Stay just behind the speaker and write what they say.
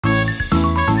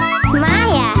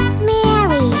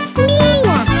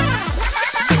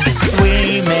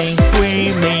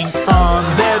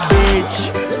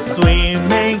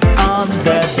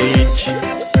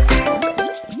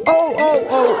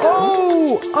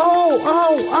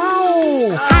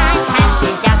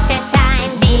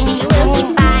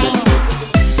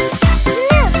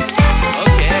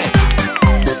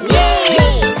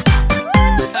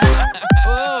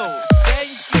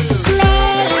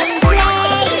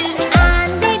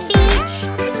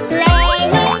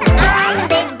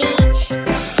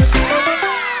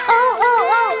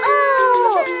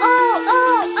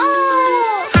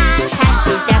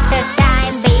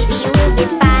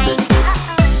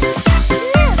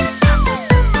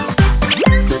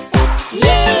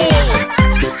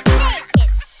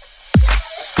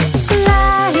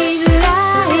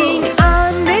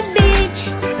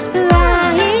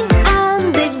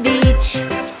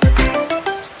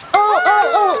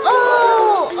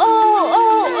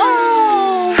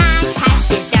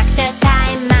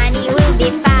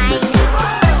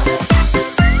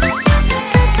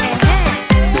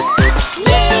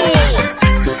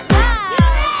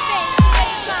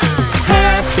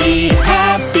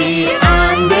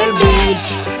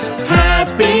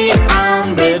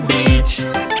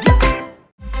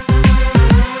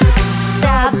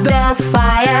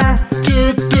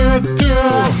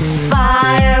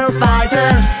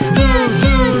Firefighters, do,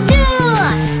 do, do.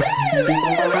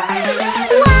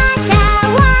 Water,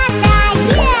 water,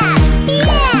 yes,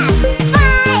 yes.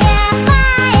 Fire,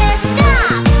 fire,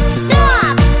 stop,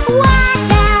 stop.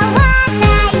 Water,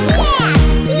 water, yes,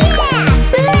 yes.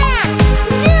 Let's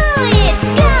do it.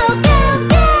 Go, go,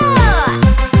 go.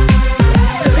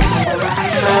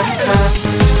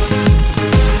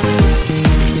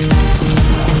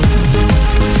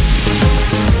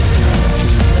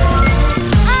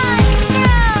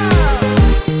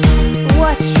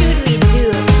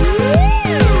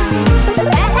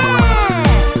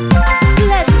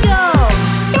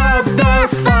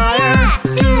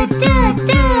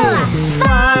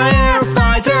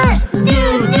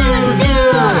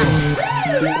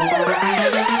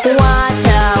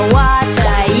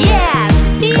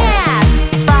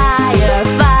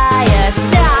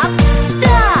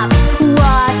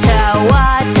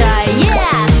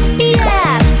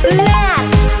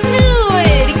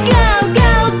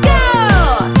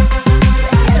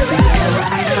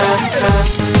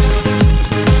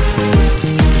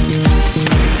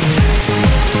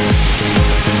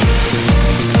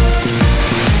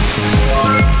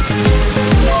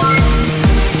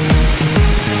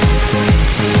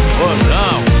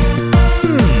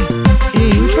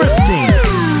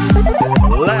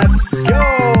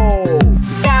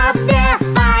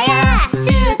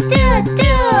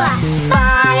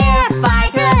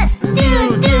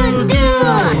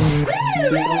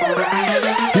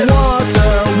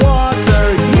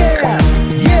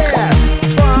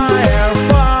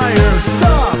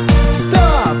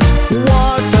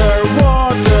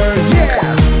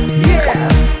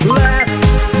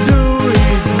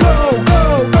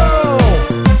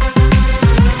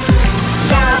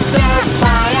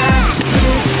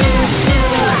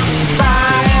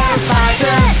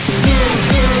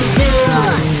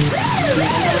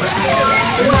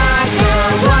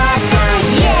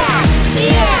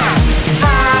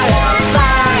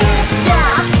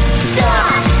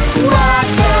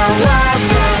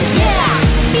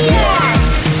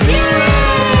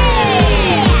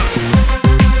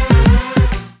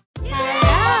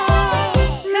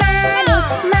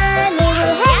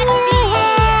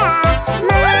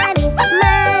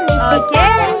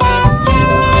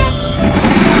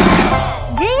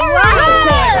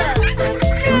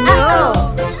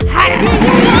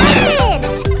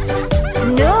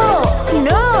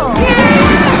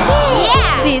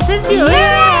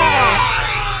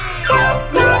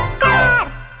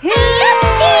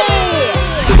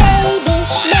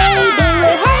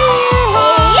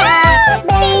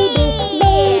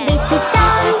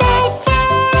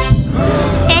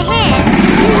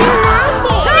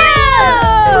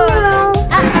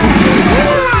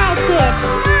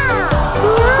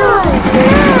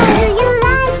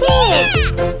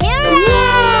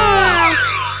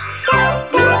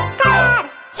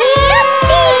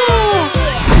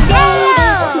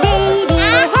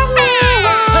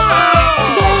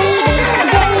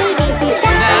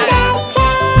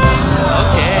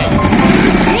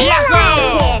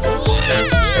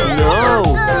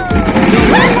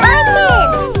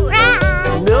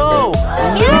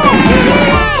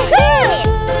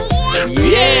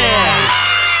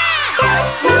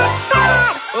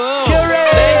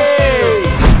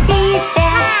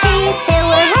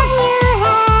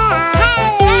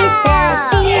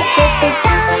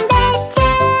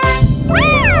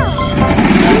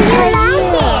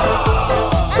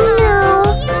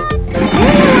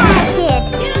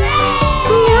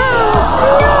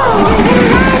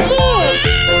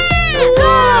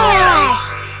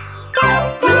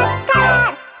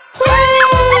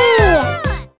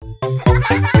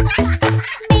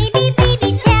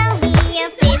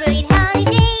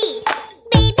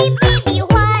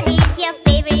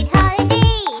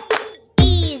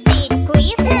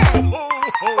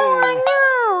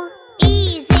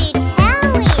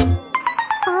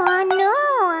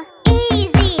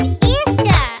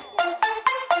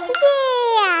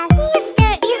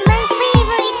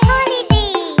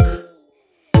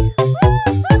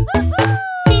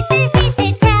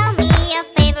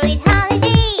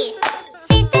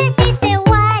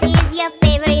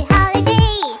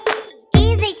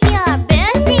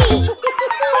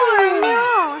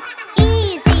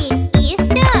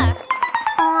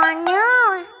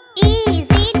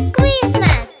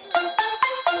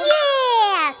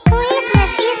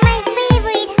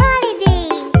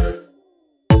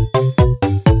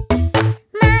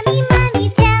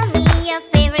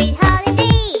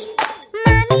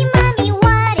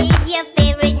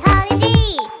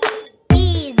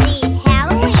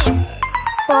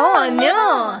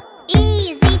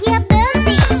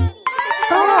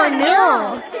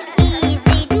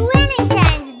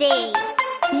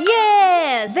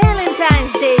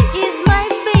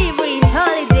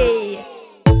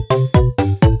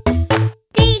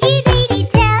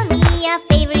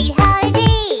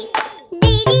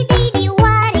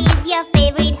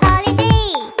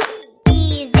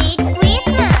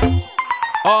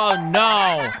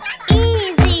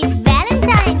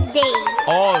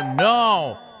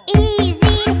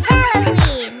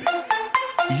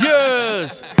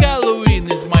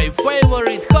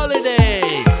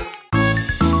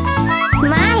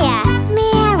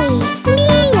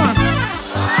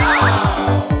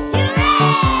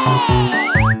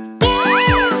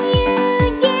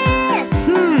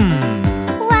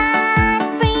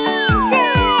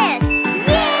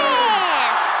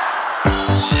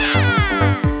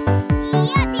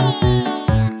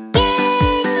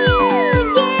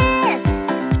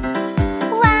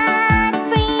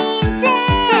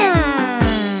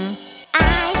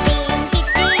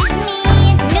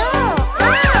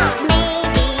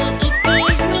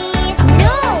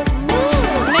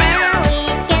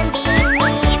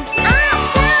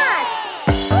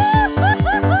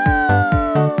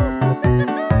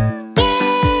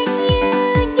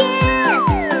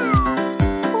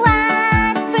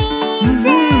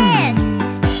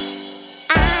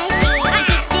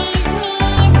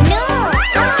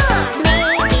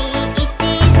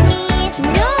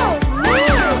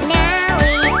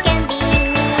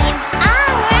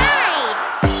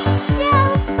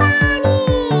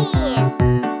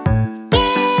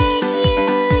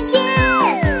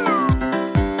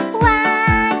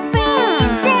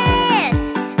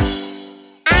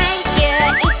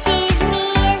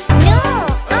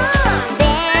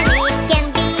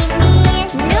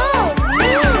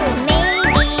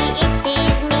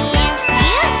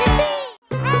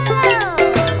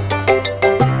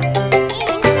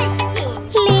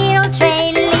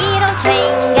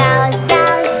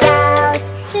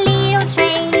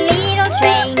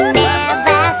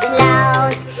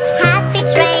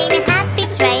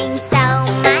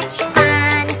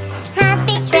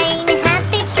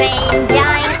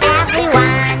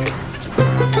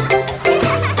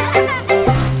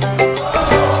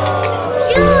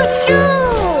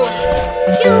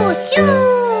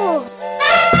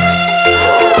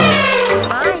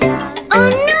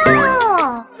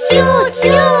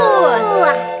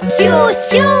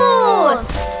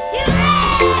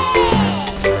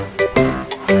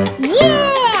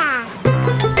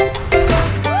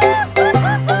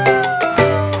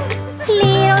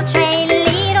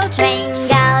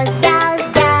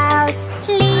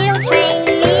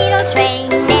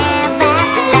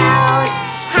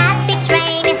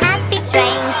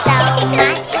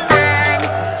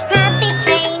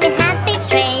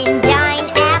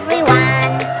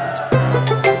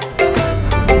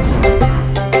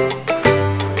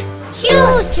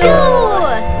 choo!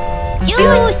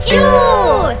 Choo choo!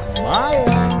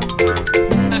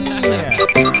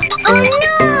 Oh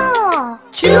no!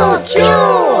 Choo choo!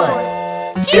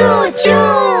 Choo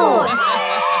choo!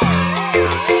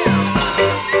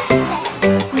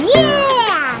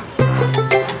 Yeah!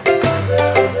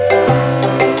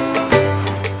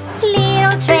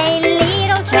 Little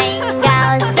train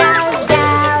goes, goes,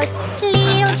 goes.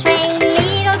 Little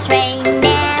train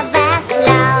never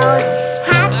slows.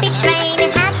 Happy train,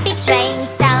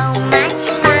 so much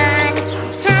fun.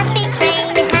 Happy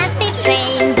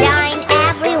train, join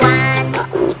everyone.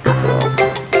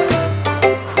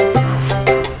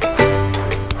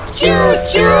 Choo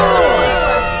choo!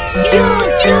 Choo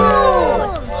choo!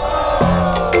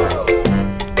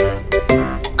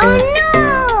 Oh no!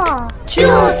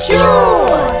 Choo choo!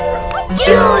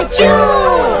 Choo choo!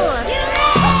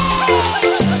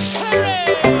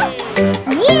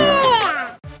 Yeah!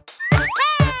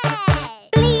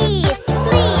 Please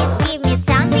give me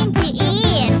something to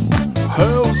eat.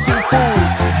 Healthy food,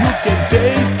 you can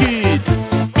take it.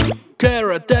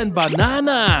 Carrot and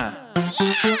banana.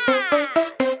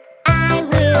 I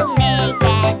will make a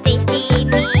tasty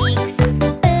mix.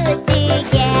 Put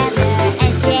together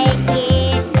and shake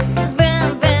it. Vroom,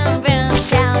 vroom, vroom,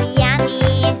 so yummy.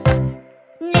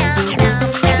 Nom, nom,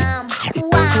 nom.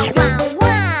 Wow, wow,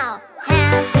 wow.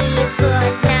 Healthy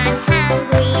food, not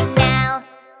hungry now.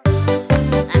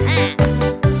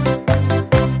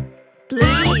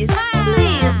 Please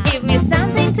give me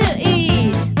something to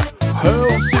eat.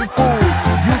 Healthy food,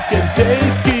 you can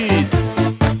take it.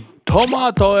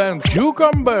 Tomato and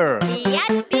cucumber.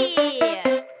 Yuppie!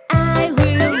 I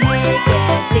will make a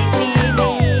tasty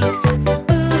mix.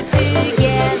 Put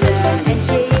together and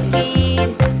shake it.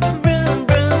 Vroom,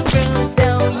 vroom, vroom, so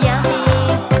yummy.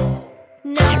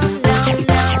 Nom, nom,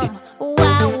 nom.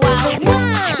 Wow, wow,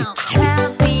 wow.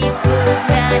 Healthy food,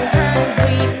 not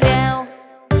hungry now.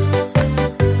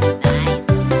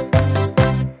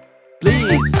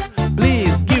 Nice.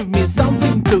 Please give me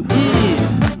something to eat.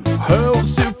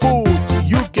 Healthy food,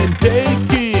 you can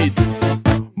take it.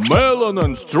 Melon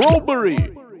and strawberry.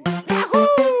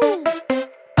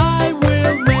 I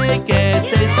will make a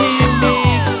tasty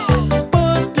mix.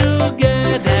 Put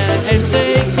together and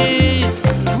take it.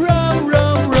 Rum,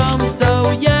 rum, rum, so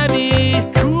yummy.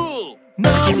 Cool.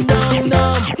 Nom, nom,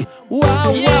 nom. Wow,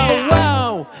 wow,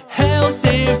 wow.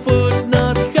 Healthy food,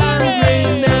 not hungry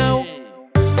now.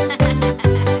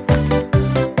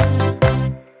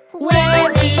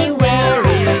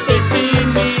 Very tasty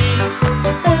mix.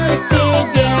 Put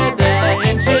together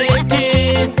and shake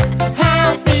it.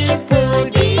 Healthy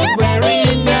food is very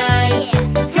nice.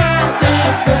 Healthy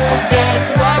food, that's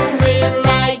what we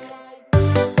like.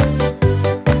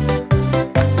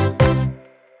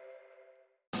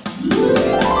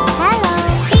 Hello,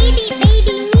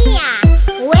 baby Mia.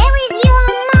 Where is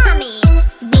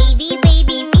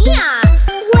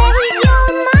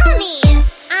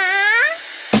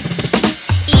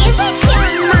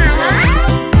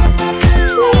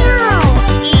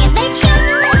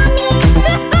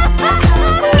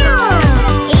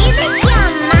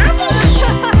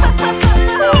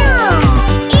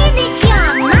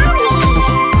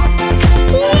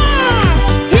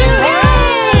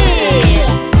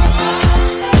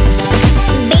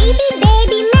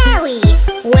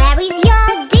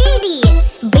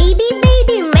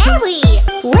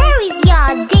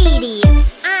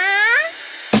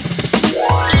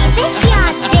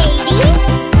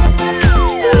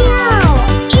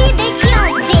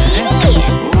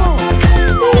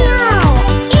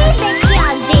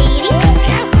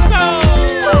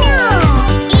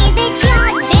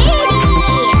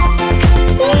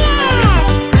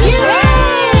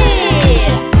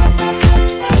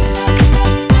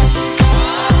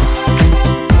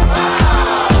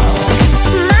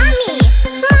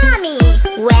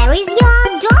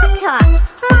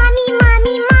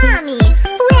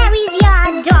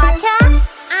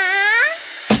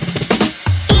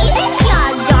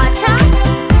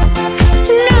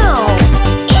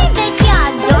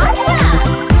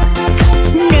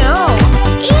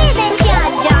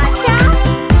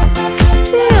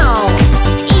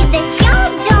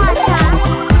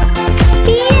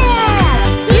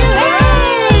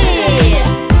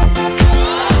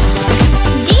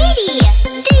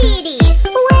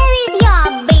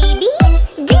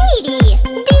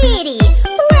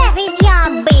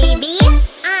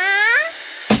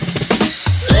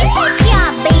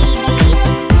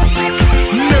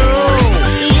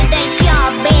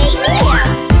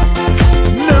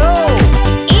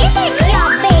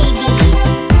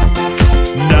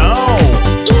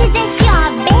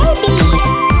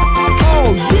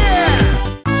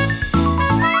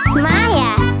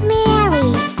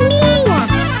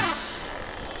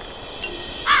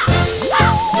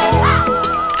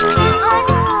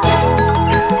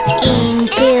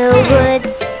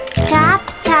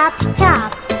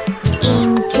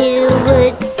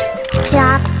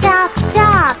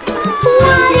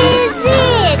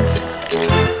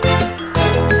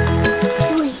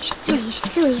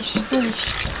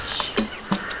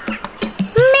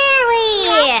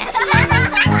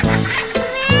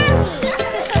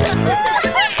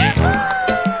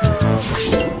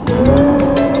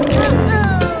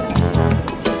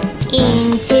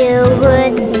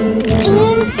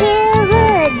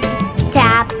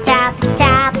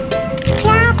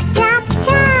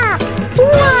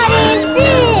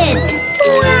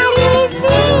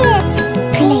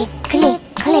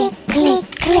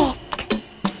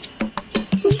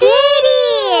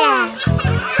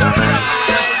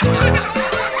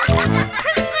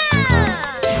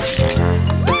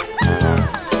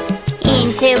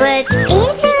woods.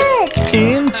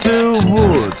 Into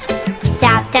woods.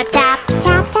 Tap, tap, tap.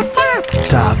 Tap, tap, tap.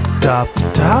 Tap, tap,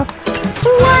 tap.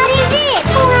 What is it?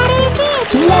 What is it?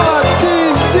 What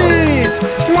is it?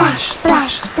 Splash,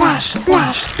 splash, splash,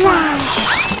 splash, splash.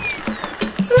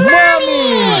 Mommy!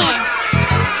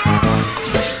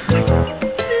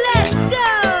 Let's go!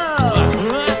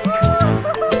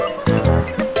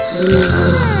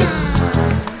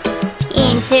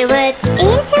 Into woods.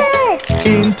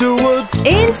 Into woods.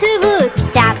 Into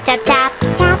woods. Tap, tap, tap.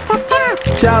 Tap, tap, tap.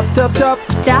 Tap, tap, tap.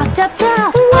 Tap, tap,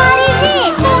 tap. What is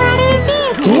it? What is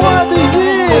it? What is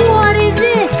it? What is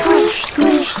it? Squish,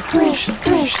 squish, squish,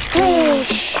 squish,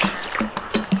 squish.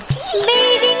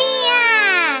 Baby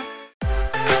Mia!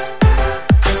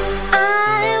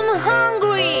 I'm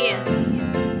hungry.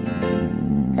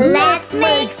 Let's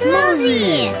make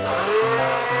smoothie.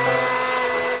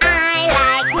 I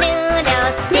like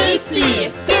noodles.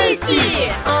 Tasty, tasty.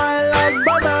 I like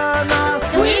banana.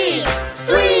 Sweet,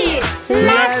 sweet.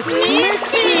 Let's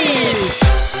mix it.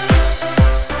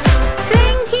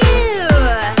 Thank you.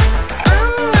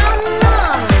 Nom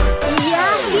nom.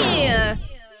 Yucky.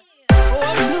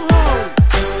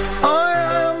 I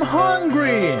am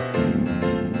hungry.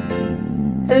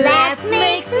 Let's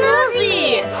make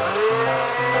smoothie.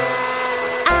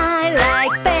 I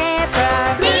like pepper.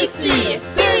 Tasty,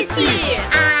 tasty.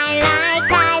 I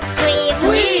like ice cream.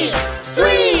 Sweet,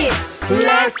 sweet.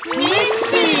 Let's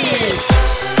mix it.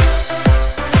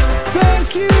 Thank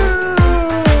you.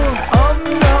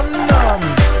 Nom nom.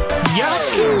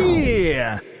 Yucky.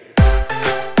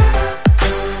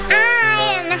 I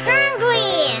am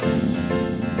hungry.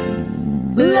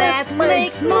 Let's make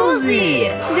smoothie.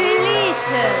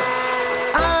 Delicious.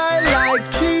 I like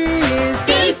cheese.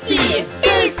 Tasty,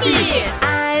 tasty.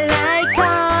 I like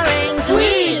orange.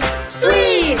 Sweet,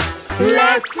 sweet.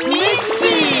 Let's mix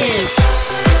it.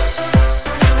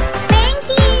 Thank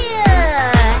you.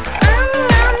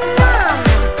 Nom nom.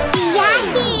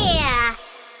 Yucky.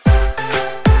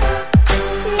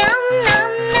 Nom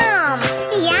nom nom.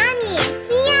 Yummy,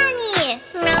 yummy.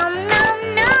 Nom nom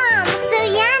nom. So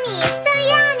yummy, so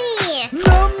yummy.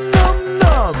 Nom nom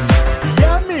nom.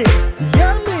 Yummy.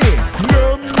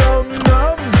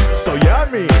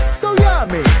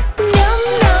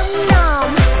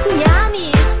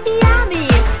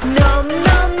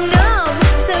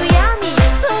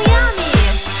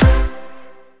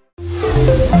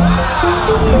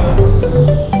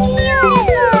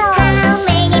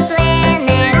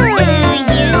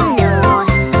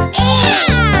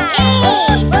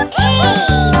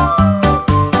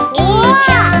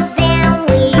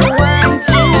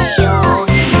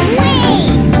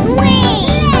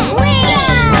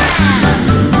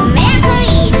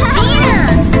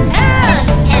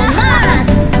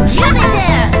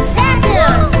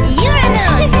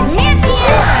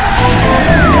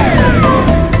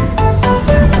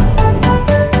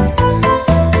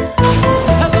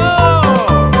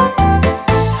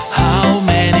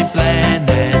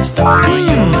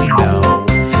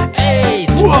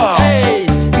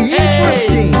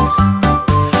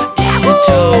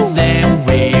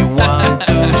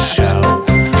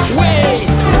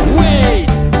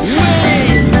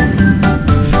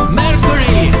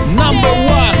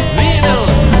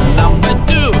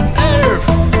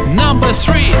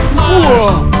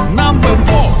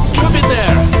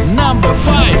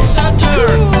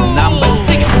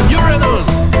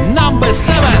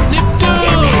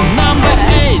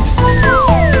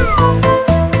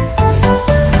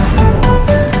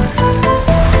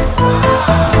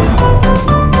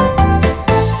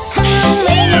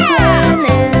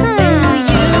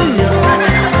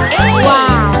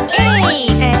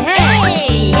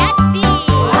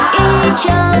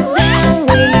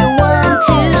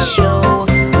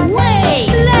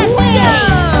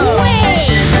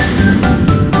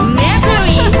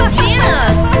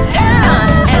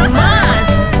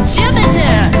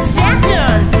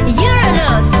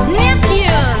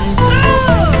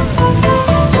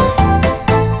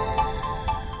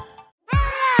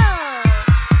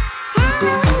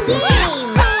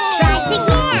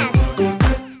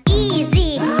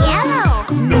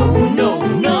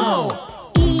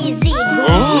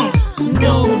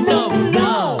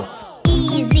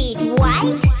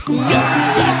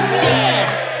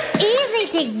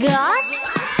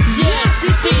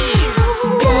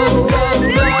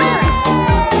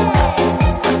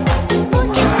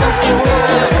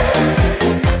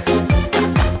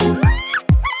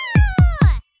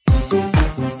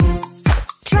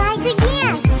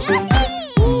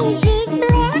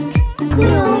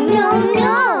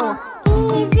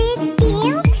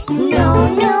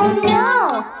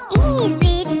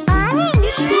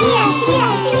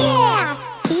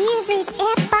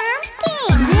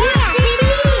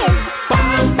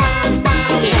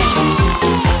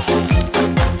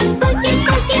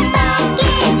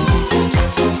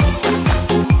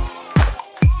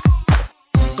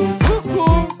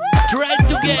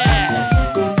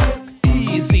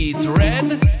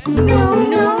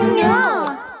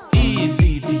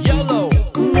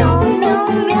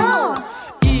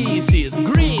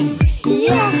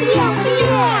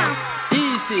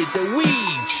 it a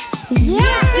witch?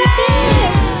 Yes, it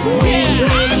is! Witch,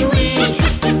 witch, witch!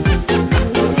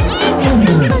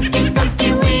 Spooky, spooky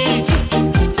witch!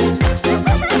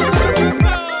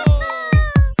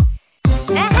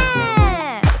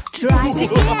 Aha! Try to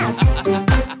guess!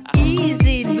 Is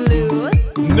it blue?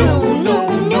 No,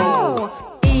 no, no.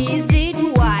 Is it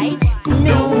white?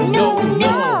 No, no,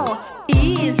 no!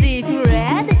 Is it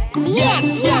red?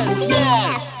 Yes, yes,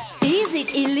 yes! Is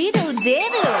it a little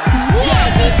devil?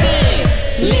 Yes, it is!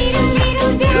 Little,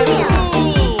 little devil!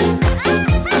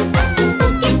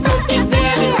 Spooky, spooky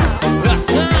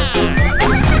devil!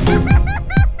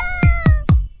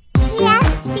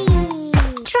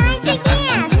 Yuppie! Try to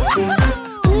guess!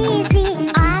 Is it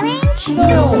orange?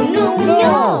 No, no,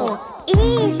 no!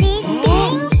 Is it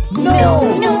pink? No,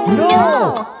 No, no. no!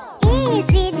 Is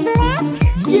it black?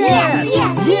 Yes,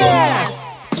 yes, yes.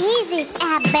 Is it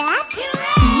a bat?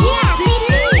 Yes, it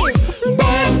is!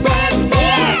 Bat, bat,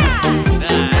 bat!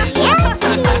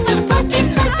 Yuppie! Spooky,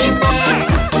 spooky bat!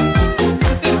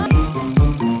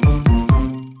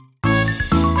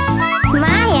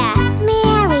 Maya,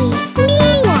 Mary,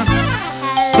 Mia!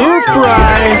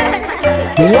 Surprise!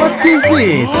 What is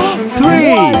it? 3,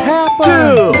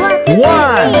 2, What is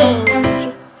 1. it?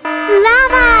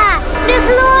 Lava! The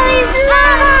floor is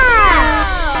lava!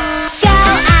 Go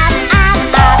up, up,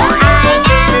 up, I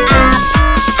am up.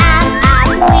 Up,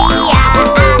 up, we are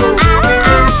up, up,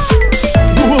 up.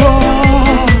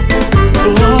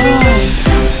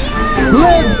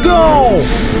 Let's go!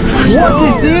 What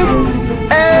is it?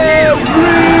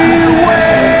 Everywhere!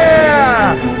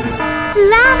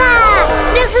 Lava!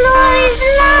 The floor is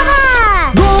lava!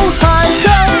 Go high,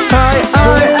 high, high,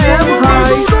 I am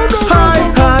high. High,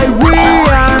 high, we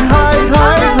are high,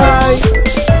 high, high.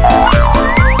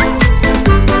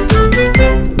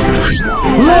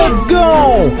 Let's go!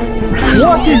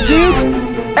 What is it?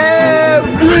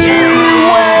 Everywhere!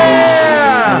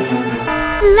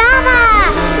 Lava!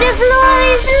 The floor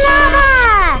is lava!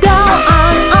 Go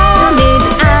on it,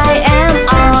 I am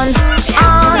on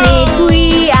it, we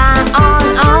are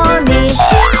on it.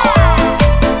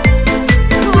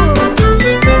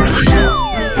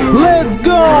 Let's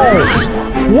go!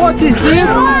 What is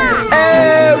it?